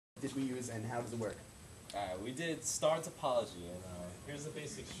did we use, and how does it work? Alright, we did star topology, and here's the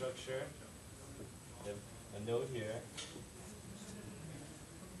basic structure. You have a node here,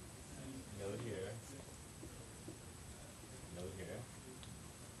 node here, node here.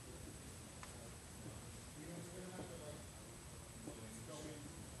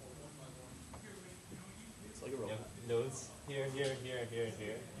 It's like a robot. Nodes here, here, here, here, and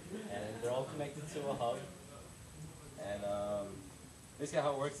here, and they're all connected to a hub. And basically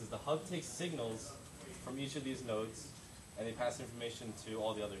how it works is the hub takes signals from each of these nodes, and they pass information to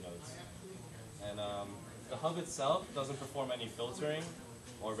all the other nodes. And the hub itself doesn't perform any filtering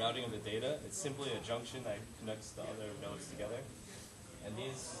or routing of the data. It's simply a junction that connects the other nodes together. And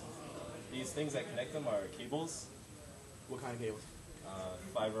these things that connect them are cables. What kind of cables?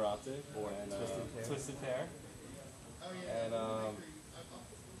 Fiber optic Or and twisted pair. And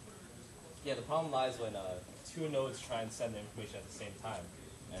yeah, the problem lies when two nodes try and send the information at the same time.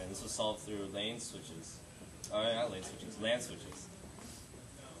 And this was solved through lane switches. Not lane switches, LAN switches.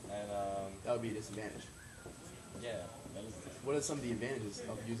 And That would be a disadvantage. yeah, that is What are some of the advantages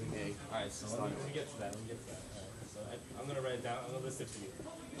of using a alright, so let me get to that. Alright, so I'm going to write it down. I'm going to list it for you.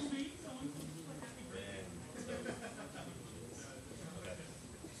 Okay.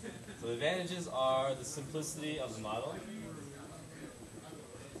 So the advantages are the simplicity of the model.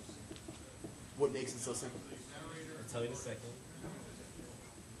 What makes it so simple? I'll tell you in a second.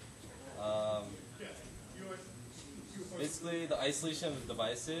 Basically, the isolation of the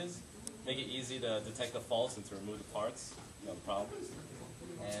devices make it easy to detect the faults and to remove the parts, the problem.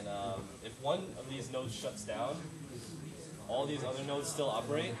 And if one of these nodes shuts down, all these other nodes still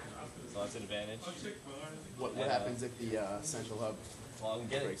operate, so that's an advantage. What happens if the central hub? Well, I'm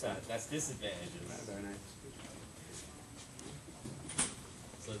getting to that. That's disadvantages. Very nice.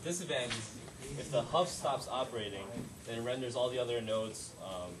 So the disadvantage is if the hub stops operating, then it renders all the other nodes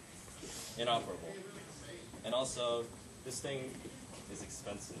inoperable. And also, this thing is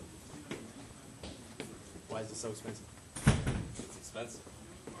expensive. Why is it so expensive? It's expensive.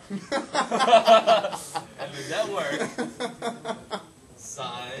 And the network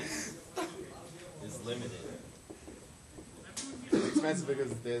size is limited. It's expensive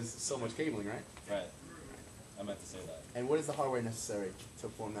because there's so much cabling, right? Right. I meant to say that. And what is the hardware necessary to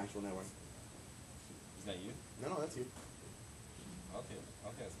form an actual network? Isn't that you? No, that's you. Okay,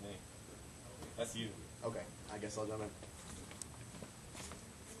 that's me. That's you. Okay, I guess I'll jump in.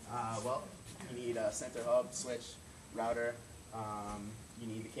 Well, you need a center hub, switch, router. You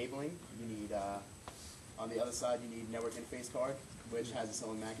need the cabling. You need, on the other side, you need network interface card, which has its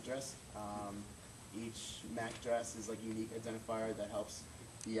own MAC address. Each MAC address is like a unique identifier that helps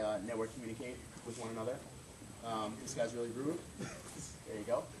the network communicate with one another. This guy's really rude. There you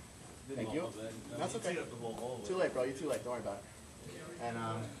go. Thank you. That's okay. Too late, bro. You're too late. Don't worry about it. And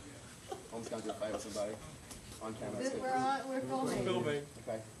almost got into a fight with somebody on camera. We're filming.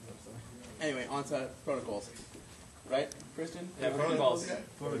 Okay. Anyway, on to protocols. Right, Christian? Yeah, protocols.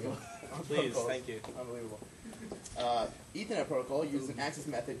 Protocol. Please, thank you. Unbelievable. Ethernet protocol uses an access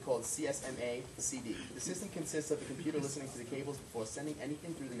method called CSMA-CD. The system consists of the computer listening to the cables before sending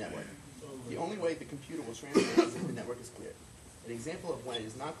anything through the network. The only way the computer will transmit is if the network is clear. An example of when it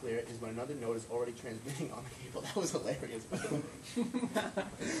is not clear is when another node is already transmitting on the cable. That was hilarious, by the way.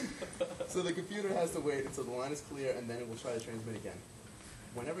 So the computer has to wait until the line is clear, and then it will try to transmit again.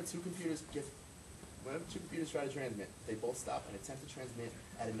 Whenever two computers try to transmit, they both stop and attempt to transmit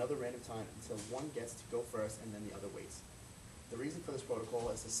at another random time until one gets to go first and then the other waits. The reason for this protocol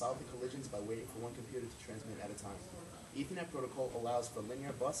is to solve the collisions by waiting for one computer to transmit at a time. Ethernet protocol allows for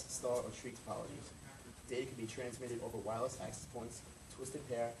linear bus, star, or tree topologies. Data can be transmitted over wireless access points, twisted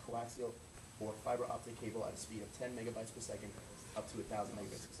pair, coaxial, or fiber optic cable at a speed of 10 megabytes per second up to 1,000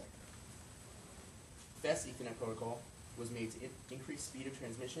 megabits per second. Fast Ethernet protocol was made to increase speed of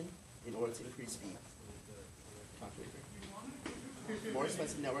transmission in order to increase speed. More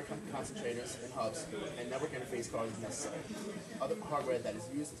expensive network concentrators and hubs and network interface cards is necessary. Other hardware that is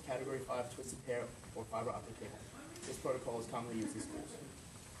used is Category 5 twisted pair or fiber optic cable. This protocol is commonly used in schools.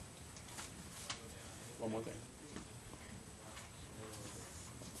 One more thing.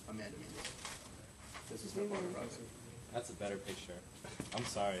 Amanda. This is her part of the process. That's a better picture. I'm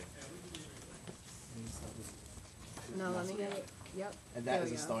sorry. No, let me get it. Yep. And that There is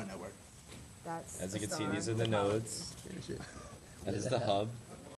we a go. star network. That's As the you can see, star. these are the nodes. That is the hub.